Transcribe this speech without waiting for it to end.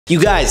You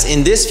guys,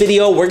 in this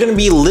video, we're gonna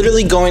be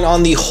literally going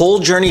on the whole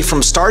journey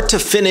from start to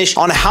finish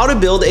on how to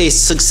build a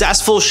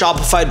successful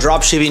Shopify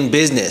dropshipping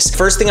business.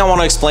 First thing I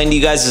wanna explain to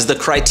you guys is the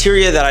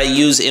criteria that I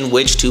use in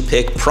which to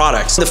pick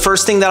products. The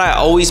first thing that I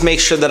always make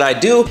sure that I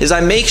do is I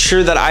make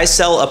sure that I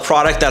sell a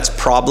product that's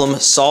problem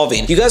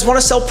solving. You guys wanna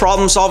sell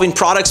problem solving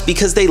products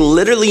because they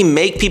literally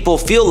make people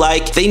feel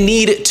like they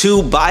need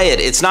to buy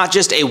it. It's not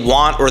just a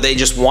want or they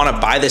just wanna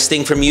buy this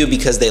thing from you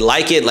because they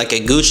like it, like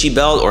a Gucci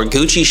belt or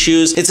Gucci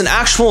shoes. It's an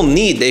actual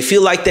need. They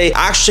feel like they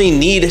actually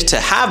need to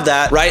have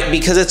that, right?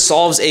 Because it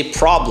solves a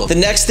problem. The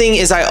next thing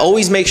is I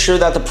always make sure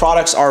that the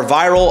products are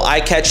viral,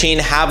 eye-catching,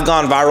 have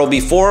gone viral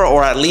before,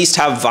 or at least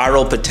have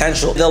viral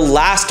potential. The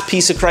last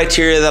piece of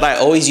criteria that I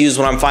always use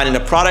when I'm finding a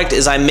product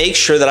is I make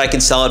sure that I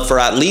can sell it for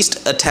at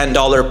least a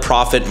 $10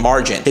 profit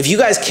margin. If you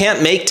guys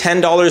can't make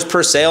 $10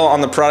 per sale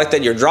on the product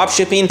that you're drop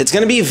shipping, it's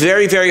gonna be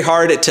very, very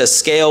hard to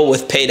scale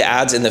with paid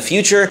ads in the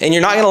future, and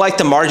you're not gonna like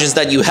the margins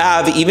that you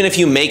have, even if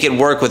you make it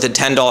work with a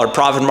 $10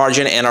 profit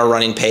margin and are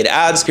running paid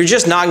ads. You're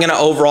just not gonna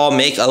overall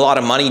make a lot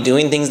of money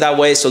doing things that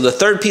way. So the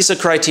third piece of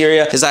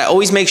criteria is I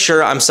always make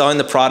sure I'm selling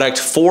the product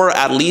for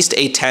at least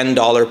a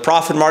 $10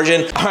 profit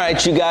margin. All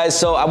right, you guys,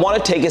 so I wanna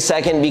take a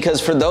second because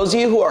for those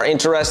of you who are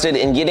interested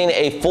in getting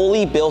a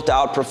fully built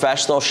out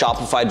professional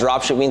Shopify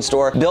dropshipping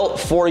store built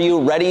for you,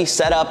 ready,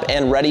 set up,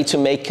 and ready to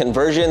make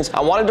conversions,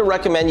 I wanted to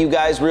recommend you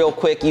guys real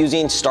quick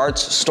using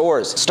Starts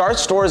Stores.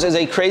 Starts Stores is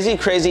a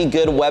crazy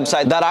good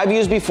website that I've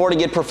used before to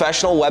get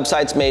professional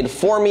websites made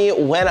for me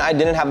when I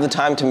didn't have the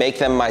time to make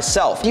them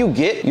myself. You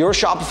get your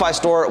Shopify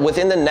store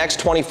within the next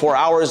 24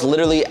 hours,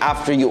 literally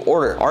after you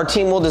order. Our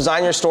team will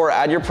design your store,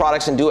 add your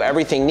products, and do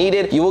everything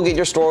needed. You will get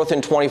your store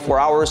within 24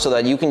 hours so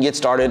that you can get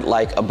started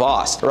like a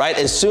boss, right?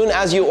 As soon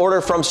as you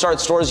order from Start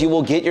Stores, you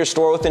will get your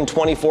store within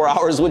 24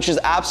 hours, which is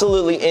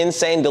absolutely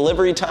insane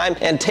delivery time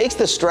and takes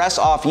the stress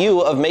off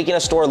you of making a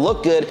store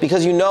look good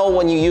because you know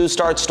when you use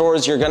Start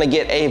Stores, you're gonna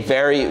get a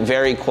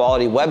very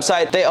quality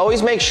website. They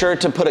always make sure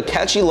to put a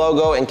catchy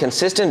logo and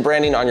consistent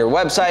branding on your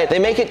website. They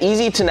make it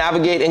easy to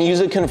navigate and use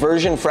a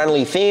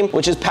conversion-friendly theme,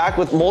 which is packed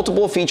with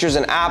multiple features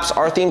and apps.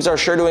 Our themes are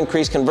sure to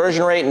increase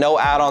conversion rate. No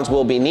add-ons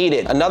will be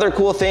needed. Another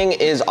cool thing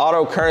is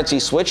auto currency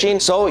switching.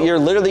 So you're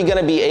literally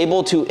gonna be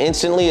able to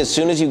instantly, as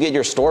soon as you get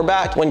your store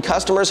back, when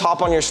customers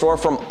hop on your store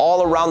from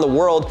all around the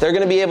world, they're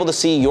gonna be able to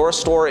see your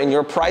store and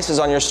your prices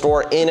on your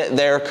store in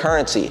their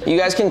currency. You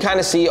guys can kind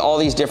of see all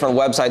these different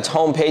websites'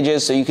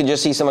 homepages, so you can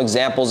just see some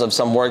examples of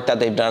some work that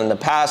they've done in the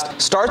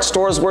past. Start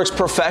Stores works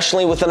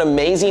professionally with an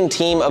amazing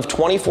team of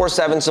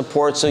 24/7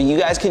 support, so you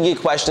guys can get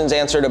questions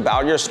answered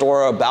about your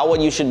store, about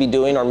what you should be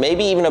doing, or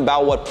maybe even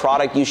about what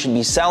product you should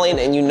be selling,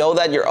 and you know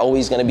that you're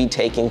always gonna be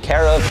taken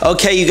care of.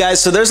 Okay, you guys,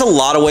 so there's a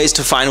lot of ways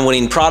to find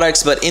winning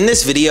products, but in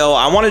this video,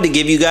 I wanted to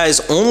give you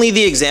guys only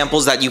the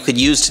examples that you could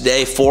use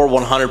today for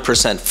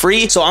 100%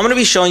 free. So I'm gonna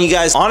be showing you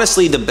guys,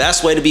 honestly, the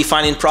best way to be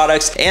finding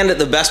products, and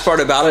the best part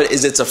about it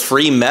is it's a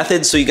free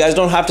method, so you guys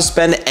don't have to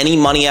spend any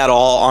money at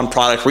all on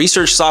product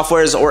research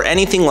softwares or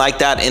anything like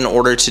that in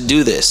order to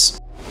do this.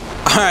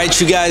 All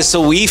right, you guys, so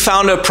we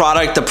found a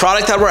product. The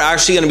product that we're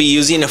actually gonna be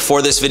using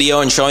for this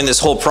video and showing this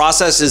whole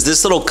process is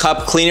this little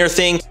cup cleaner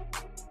thing.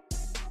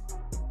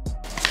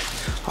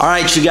 All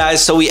right, you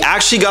guys, so we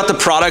actually got the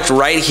product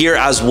right here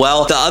as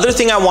well. The other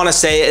thing I wanna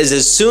say is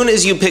as soon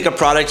as you pick a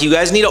product, you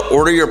guys need to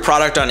order your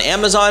product on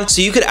Amazon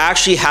so you could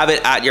actually have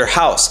it at your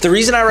house. The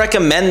reason I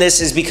recommend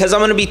this is because I'm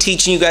gonna be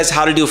teaching you guys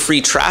how to do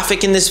free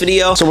traffic in this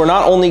video. So we're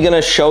not only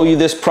gonna show you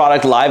this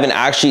product live and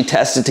actually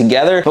test it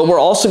together, but we're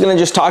also gonna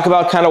just talk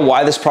about kind of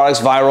why this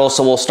product's viral.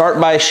 So we'll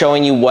start by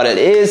showing you what it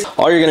is.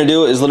 All you're gonna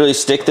do is literally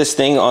stick this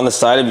thing on the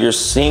side of your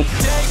sink.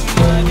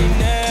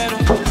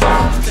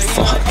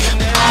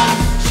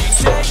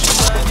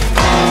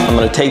 I'm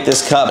gonna take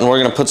this cup and we're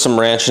gonna put some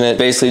ranch in it.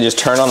 Basically just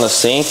turn on the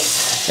sink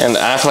and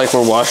act like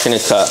we're washing a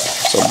cup.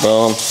 So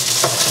boom,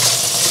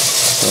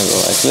 gonna go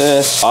like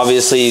this.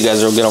 Obviously you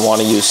guys are gonna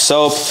wanna use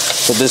soap,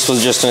 but this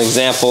was just an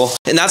example.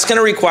 And that's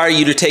gonna require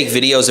you to take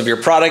videos of your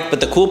product, but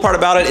the cool part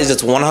about it is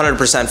it's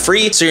 100%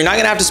 free, so you're not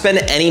gonna have to spend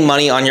any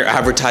money on your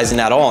advertising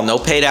at all. No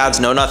paid ads,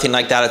 no nothing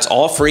like that, it's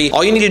all free.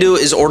 All you need to do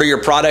is order your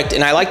product,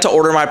 and I like to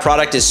order my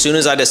product as soon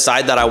as I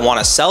decide that I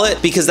wanna sell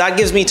it, because that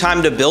gives me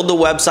time to build the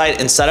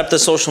website and set up the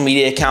social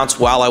media accounts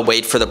while I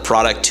wait for the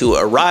product to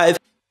arrive.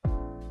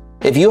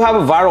 If you have a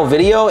viral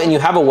video and you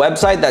have a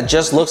website that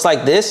just looks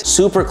like this,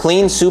 super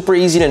clean, super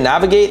easy to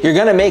navigate, you're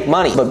gonna make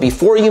money. But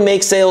before you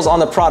make sales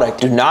on the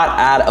product, do not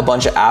add a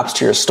bunch of apps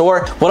to your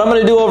store. What I'm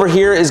gonna do over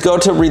here is go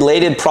to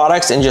related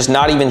products and just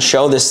not even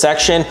show this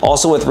section.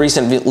 Also with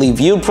recently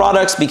viewed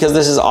products, because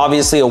this is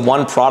obviously a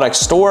one product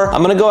store.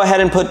 I'm gonna go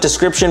ahead and put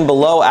description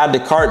below add to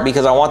cart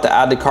because I want the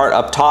add to cart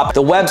up top.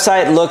 The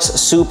website looks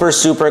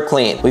super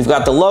clean. We've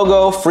got the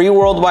logo, free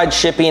worldwide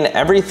shipping,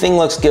 everything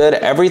looks good,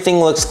 everything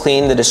looks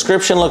clean, the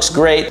description looks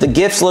great, the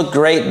gifts look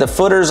great, the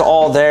footer's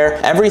all there,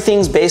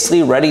 everything's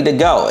basically ready to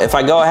go. If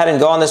I go ahead and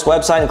go on this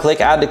website and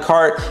click add to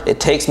cart, it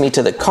takes me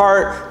to the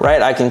cart,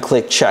 right? I can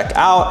click check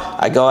out.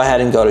 I go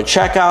ahead and go to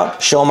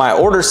checkout, show my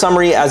order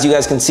summary. As you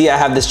guys can see, I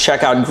have this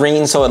checkout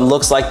green, so it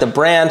looks like the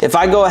brand. If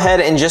I go ahead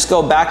and just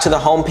go back to the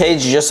home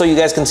page, just so you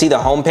guys can see the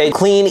home page,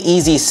 clean,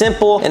 easy,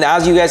 simple. And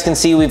as you guys can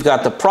see, we've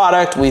got the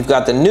product, we've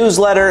got the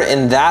newsletter,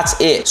 and that's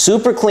it.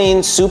 Super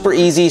clean, super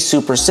easy,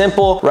 super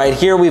simple. Right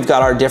here, we've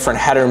got our different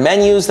header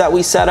menus that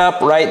we set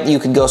up, right? You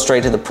could go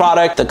straight to the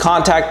product, the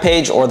contact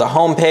page, or the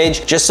home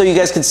page. Just so you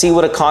guys can see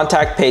what a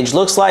contact page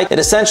looks like. It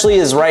essentially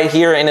is right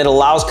here, and it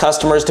allows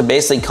customers to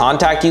basically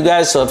contact you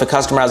guys. So if a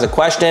customer has a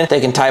question,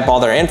 they can type all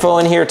their info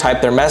in here,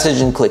 type their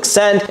message, and click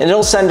send, and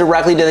it'll send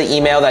directly to the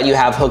email that you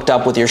have hooked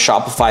up with your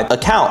Shopify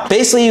account.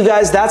 Basically, you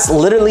guys, that's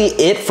literally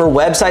it for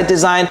website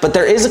design, but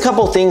there is a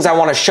couple things I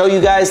want to show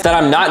you guys that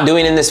I'm not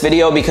doing in this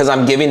video because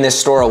I'm giving this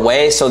store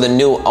away. So the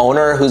new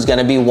owner, who's going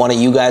to be one of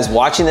you guys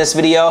watching this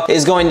video,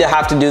 is going to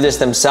have to do this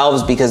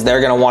themselves because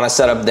they're going to want to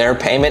set up their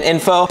payment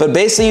info. But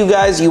basically, you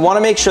guys, you want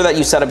to make sure that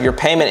you set up your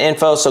payment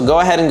info. So go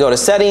ahead and go to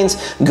settings,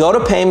 go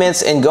to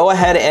payments, and go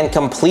ahead and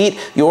complete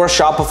your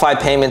Shopify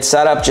payment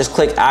setup. Just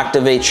click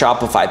activate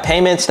Shopify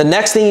payments. The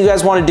next thing you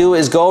guys want to do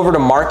is go over to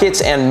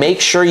markets and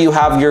make sure you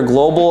have your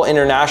global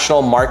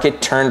international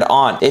market turned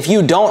on. If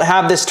you don't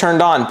have this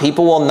turned on,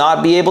 people will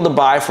not be able to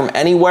buy from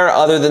anywhere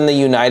other than the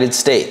United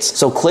States.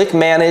 So click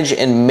manage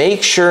and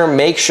make sure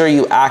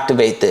you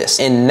activate this.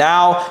 And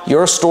now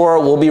your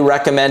store will be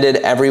recommended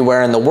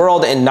everywhere in the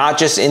world and not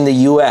just in the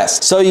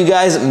US. So you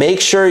guys,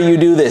 make sure you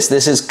do this.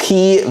 This is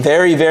key,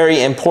 very,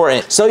 very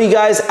important. So you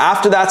guys,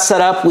 after that's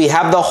set up, we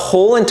have the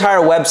whole entire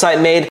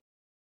website made.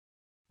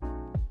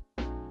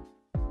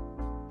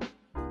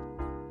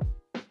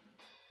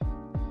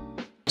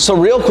 So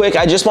real quick,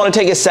 I just want to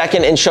take a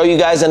second and show you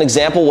guys an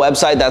example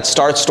website that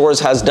Start Stores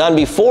has done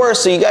before,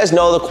 so you guys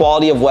know the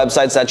quality of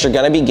websites that you're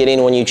going to be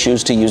getting when you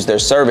choose to use their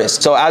service.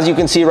 So as you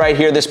can see right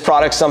here, this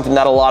product's something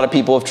that a lot of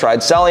people have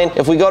tried selling.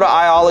 If we go to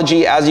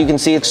Iology, as you can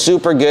see, it's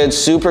super good,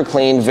 super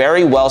clean,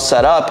 very well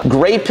set up,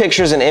 great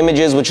pictures and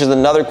images, which is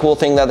another cool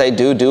thing that they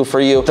do for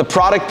you. The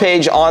product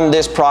page on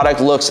this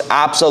product looks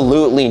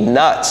absolutely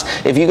nuts.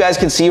 If you guys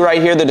can see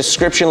right here, the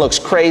description looks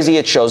crazy.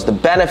 It shows the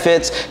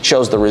benefits, it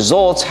shows the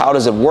results, how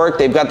does it work.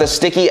 They've got the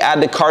sticky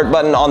add to cart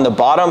button on the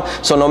bottom,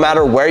 so no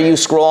matter where you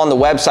scroll on the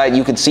website,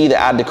 you can see the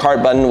add to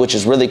cart button, which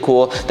is really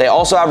cool. They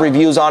also have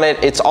reviews on it.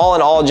 It's all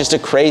in all just a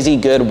crazy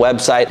good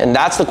website, and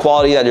that's the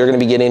quality that you're going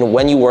to be getting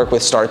when you work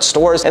with Start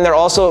Stores. And they're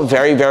also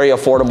very, very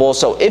affordable.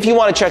 So if you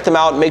want to check them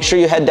out, make sure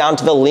you head down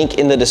to the link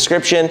in the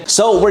description.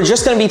 So we're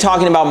just going to be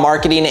talking about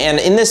marketing, and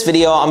in this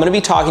video, I'm going to be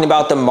talking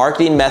about the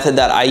marketing method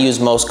that I use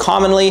most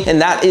commonly,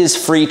 and that is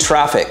free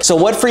traffic. So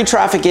what free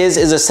traffic is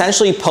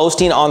essentially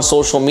posting on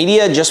social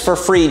media just for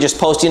free, just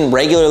posting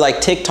regular like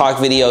TikTok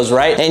videos,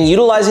 right? And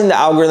utilizing the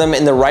algorithm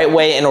in the right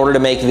way in order to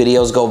make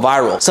videos go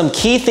viral. Some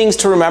key things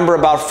to remember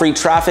about free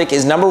traffic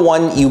is number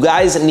one, you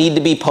guys need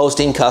to be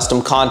posting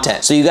custom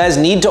content. So you guys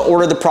need to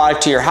order the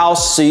product to your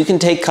house so you can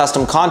take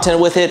custom content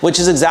with it, which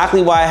is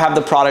exactly why I have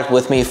the product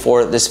with me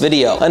for this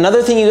video.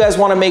 Another thing you guys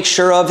want to make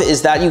sure of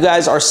is that you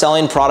guys are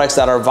selling products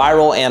that are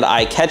viral and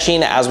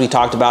eye-catching, as we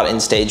talked about in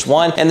stage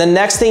one. And the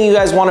next thing you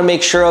guys want to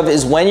make sure of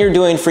is when you're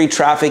doing free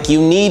traffic,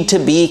 you need to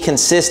be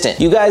consistent.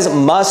 You guys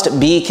must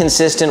be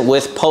consistent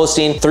with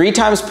posting 3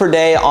 times per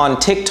day on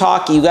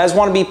TikTok. You guys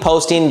want to be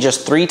posting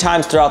just 3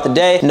 times throughout the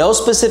day. No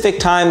specific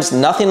times,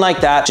 nothing like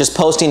that. Just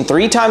posting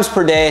 3 times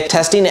per day,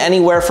 testing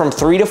anywhere from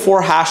 3 to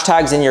 4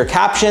 hashtags in your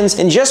captions,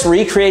 and just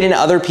recreating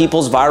other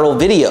people's viral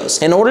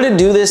videos. In order to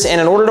do this and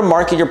in order to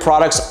market your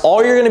products,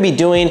 all you're going to be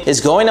doing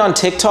is going on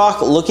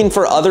TikTok, looking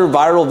for other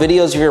viral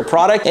videos of your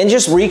product, and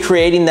just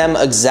recreating them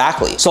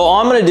exactly. So all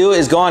I'm going to do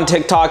is go on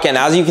TikTok, and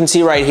as you can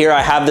see right here,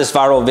 I have this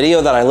viral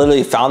video that I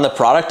literally found the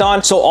product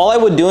on. So all I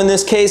would do in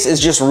this case is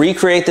just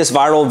recreate this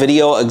viral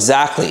video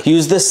exactly.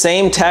 Use the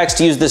same text,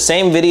 use the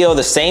same video,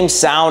 the same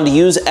sound,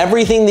 use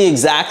everything the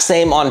exact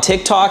same on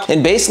TikTok,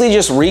 and basically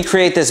just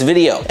recreate this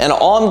video. And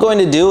all I'm going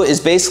to do is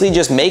basically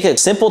just make a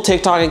simple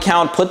TikTok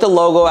account, put the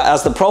logo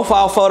as the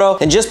profile photo,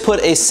 and just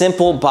put a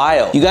simple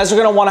bio. You guys are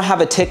gonna wanna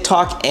have a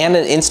TikTok and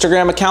an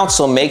Instagram account,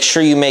 so make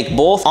sure you make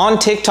both. On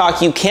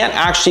TikTok, you can't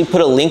actually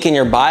put a link in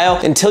your bio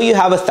until you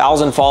have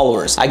 1,000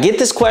 followers. I get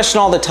this question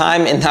all the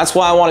time, and that's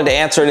why I wanted to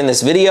answer it in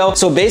this video.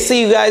 So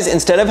basically, you guys,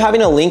 instead of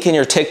having a link in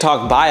your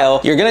TikTok bio,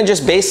 you're gonna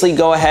just basically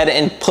go ahead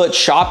and put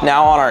shop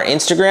now on our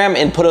Instagram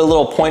and put a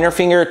little pointer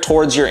finger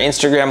towards your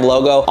Instagram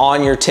logo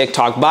on your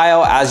TikTok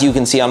bio, as you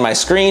can see on my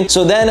screen.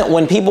 So then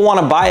when people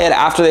wanna buy it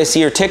after they see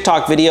your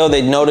TikTok video,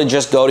 they know to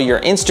just go to your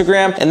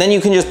Instagram, and then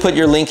you can just put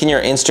your link in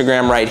your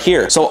Instagram right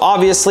here. So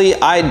obviously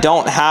I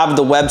don't have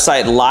the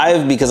website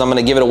live because I'm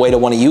gonna give it away to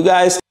one of you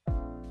guys.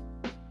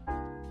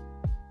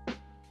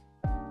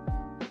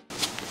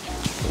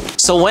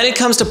 So when it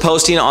comes to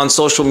posting on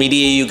social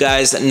media, you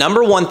guys,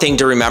 number one thing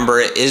to remember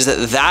is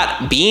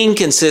that being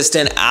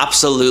consistent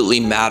absolutely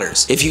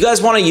matters. If you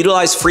guys want to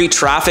utilize free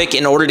traffic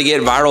in order to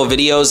get viral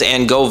videos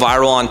and go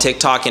viral on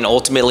TikTok and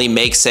ultimately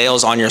make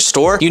sales on your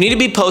store, you need to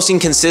be posting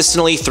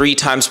consistently 3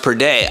 times per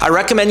day. I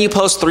recommend you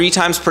post 3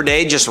 times per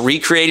day, just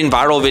recreating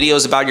viral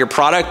videos about your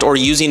product or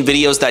using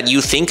videos that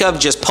you think of.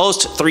 Just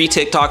post 3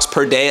 TikToks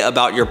per day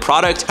about your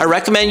product. I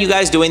recommend you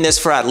guys doing this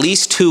for at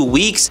least 2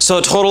 weeks. So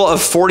a total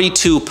of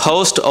 42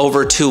 posts over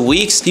 2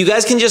 weeks. You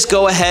guys can just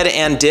go ahead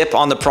and dip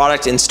on the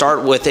product and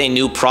start with a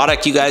new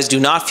product. You guys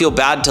do not feel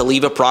bad to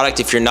leave a product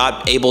if you're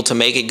not able to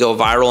make it go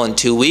viral in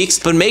 2 weeks,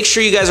 but make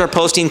sure you guys are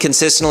posting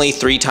consistently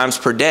 3 times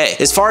per day.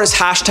 As far as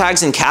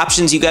hashtags and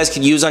captions you guys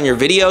could use on your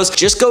videos,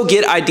 just go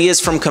get ideas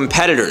from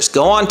competitors.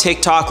 Go on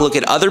TikTok, look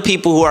at other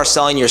people who are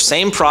selling your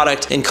same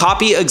product and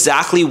copy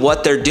exactly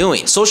what they're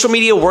doing. Social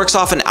media works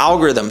off an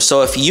algorithm,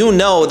 so if you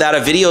know that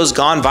a video's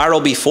gone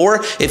viral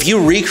before, if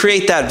you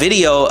recreate that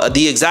video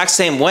the exact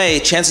same way,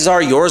 chances are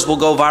yours will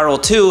go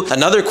viral too.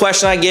 Another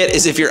question I get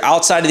is if you're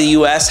outside of the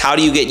US, how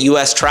do you get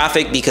US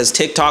traffic? Because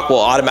TikTok will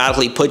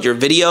automatically put your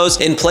videos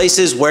in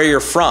places where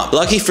you're from.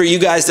 Lucky for you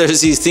guys, there's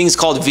these things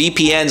called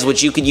VPNs,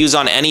 which you could use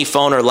on any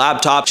phone or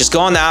laptop. Just go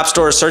on the App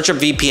Store, search up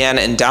VPN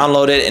and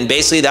download it, and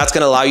basically that's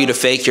gonna allow you to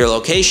fake your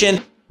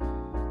location.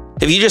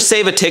 If you just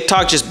save a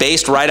TikTok just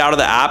based right out of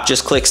the app,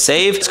 just click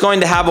save, it's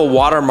going to have a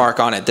watermark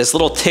on it, this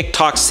little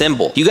TikTok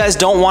symbol. You guys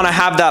don't want to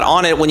have that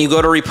on it when you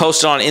go to repost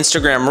it on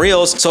Instagram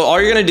Reels. So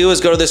all you're going to do is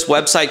go to this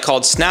website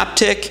called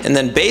Snaptik, and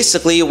then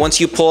basically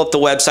once you pull up the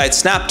website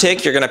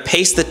Snaptik, you're going to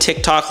paste the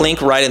TikTok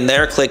link right in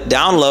there, click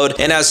download,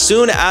 and as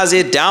soon as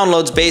it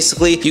downloads,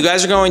 basically you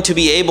guys are going to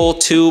be able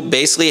to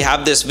basically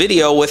have this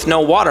video with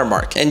no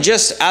watermark. And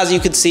just as you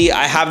can see,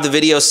 I have the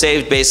video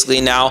saved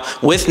basically now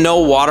with no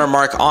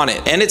watermark on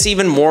it, and it's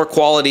even more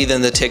quality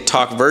than the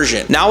TikTok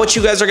version. Now what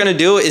you guys are gonna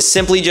do is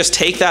simply just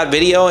take that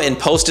video and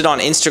post it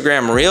on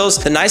Instagram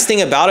Reels. The nice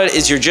thing about it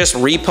is you're just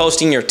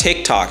reposting your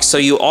TikTok. So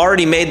you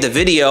already made the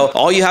video.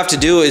 All you have to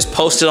do is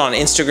post it on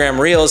Instagram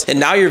Reels,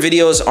 and now your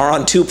videos are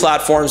on 2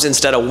 platforms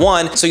instead of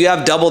 1, so you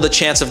have double the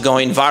chance of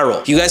going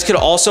viral. You guys could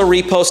also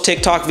repost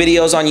TikTok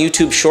videos on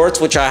YouTube Shorts,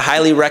 which I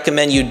highly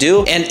recommend you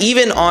do, and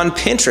even on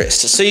Pinterest.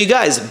 So you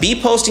guys, be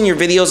posting your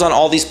videos on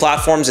all these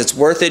platforms. It's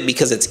worth it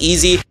because it's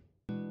easy.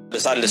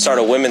 Decided to start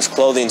a women's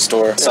clothing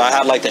store. So I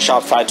had like the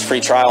Shopify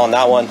free trial on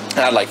that one.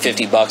 I had like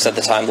 50 bucks at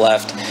the time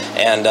left.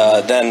 And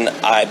then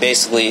I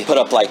basically put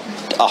up like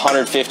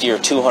 150 or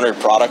 200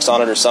 products on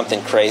it or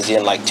something crazy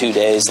in like 2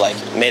 days, like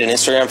made an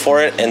Instagram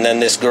for it. And then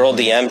this girl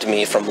DM'd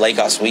me from Lake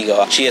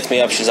Oswego. She hits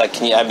me up, she's like,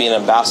 can you be an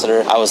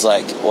ambassador? I was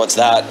like, what's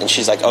that? And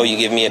she's like, oh, you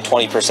give me a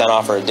 20%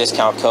 off or a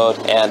discount code,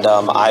 and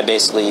I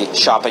basically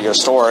shop at your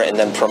store and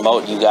then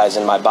promote you guys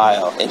in my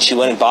bio. And she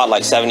went and bought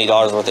like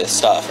 $70 worth of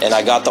stuff, and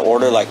I got the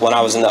order like when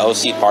I was in the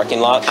OC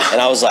parking lot,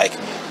 and I was like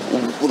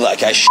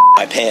I shit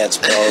my pants,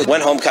 bro.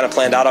 Went home kind of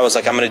planned out. I was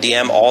like, I'm going to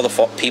DM all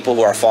the people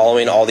who are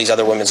following all these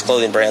other women's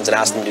clothing brands and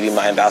ask them to be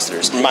my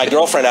ambassadors. My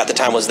girlfriend at the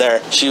time was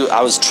there.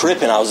 I was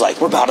tripping. I was like,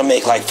 we're about to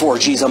make like 4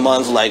 G's a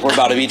month. Like, we're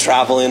about to be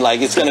traveling.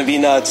 Like, it's going to be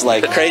nuts,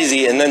 like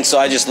crazy. And then so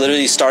I just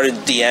literally started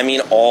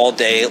DMing all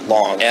day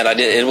long. And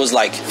it was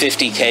like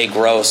 50K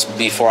gross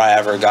before I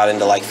ever got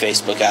into like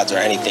Facebook ads or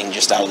anything,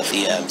 just out of the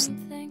DMs.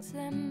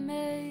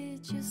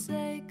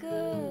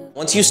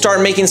 Once you start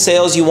making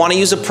sales, you want to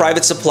use a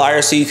private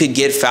supplier so you could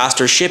get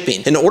faster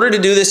shipping. In order to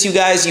do this, you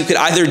guys, you could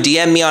either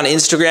DM me on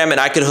Instagram and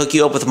I could hook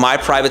you up with my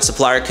private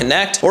supplier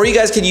connect, or you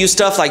guys could use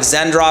stuff like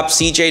Zendrop,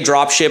 CJ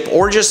Dropship,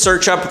 or just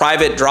search up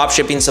private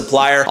dropshipping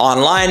supplier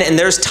online, and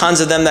there's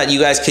tons of them that you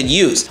guys could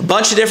use. A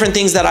bunch of different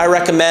things that I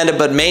recommend,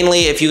 but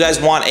mainly if you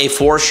guys want a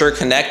for sure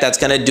connect that's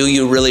going to do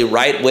you really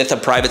right with a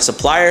private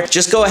supplier,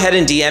 just go ahead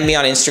and DM me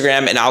on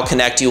Instagram and I'll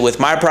connect you with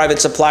my private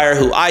supplier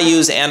who I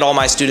use and all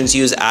my students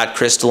use at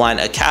Crystalline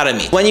Academy.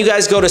 When you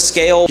guys go to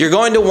scale, you're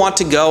going to want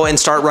to go and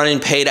start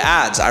running paid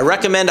ads. I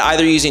recommend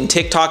either using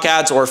TikTok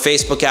ads or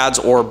Facebook ads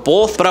or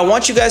both, but I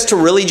want you guys to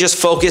really just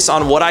focus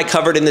on what I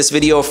covered in this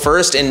video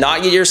first and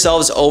not get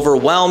yourselves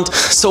overwhelmed.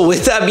 So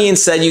with that being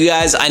said, you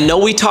guys, I know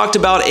we talked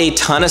about a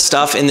ton of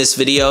stuff in this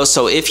video,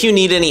 so if you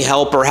need any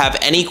help or have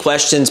any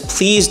questions,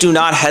 please do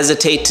not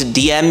hesitate to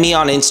DM me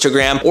on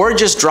Instagram or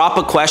just drop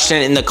a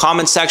question in the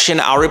comment section.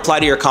 I'll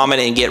reply to your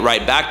comment and get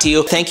right back to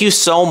you. Thank you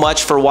so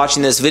much for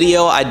watching this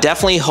video. I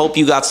definitely hope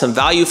you got some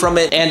value from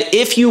it. And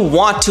if you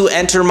want to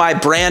enter my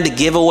brand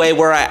giveaway,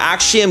 where I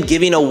actually am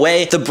giving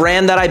away the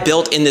brand that I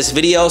built in this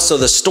video, so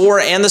the store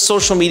and the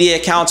social media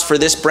accounts for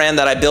this brand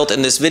that I built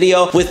in this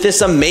video with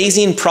this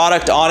amazing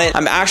product on it,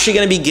 I'm actually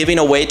going to be giving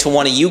away to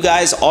one of you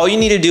guys. All you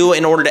need to do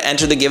in order to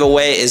enter the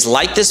giveaway is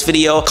like this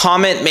video,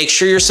 comment, make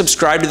sure you're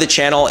subscribed to the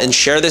channel, and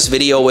share this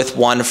video with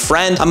one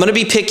friend. I'm going to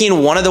be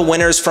picking one of the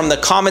winners from the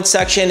comment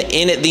section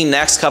in the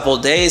next couple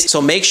of days.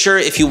 So make sure,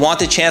 if you want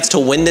the chance to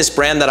win this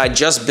brand that I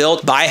just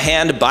built by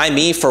hand by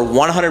me for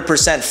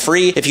 100%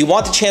 free, if you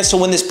want the chance to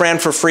win this brand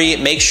for free,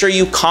 make sure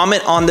you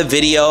comment on the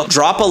video,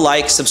 drop a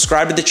like,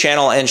 subscribe to the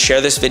channel, and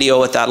share this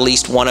video with at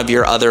least one of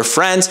your other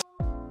friends.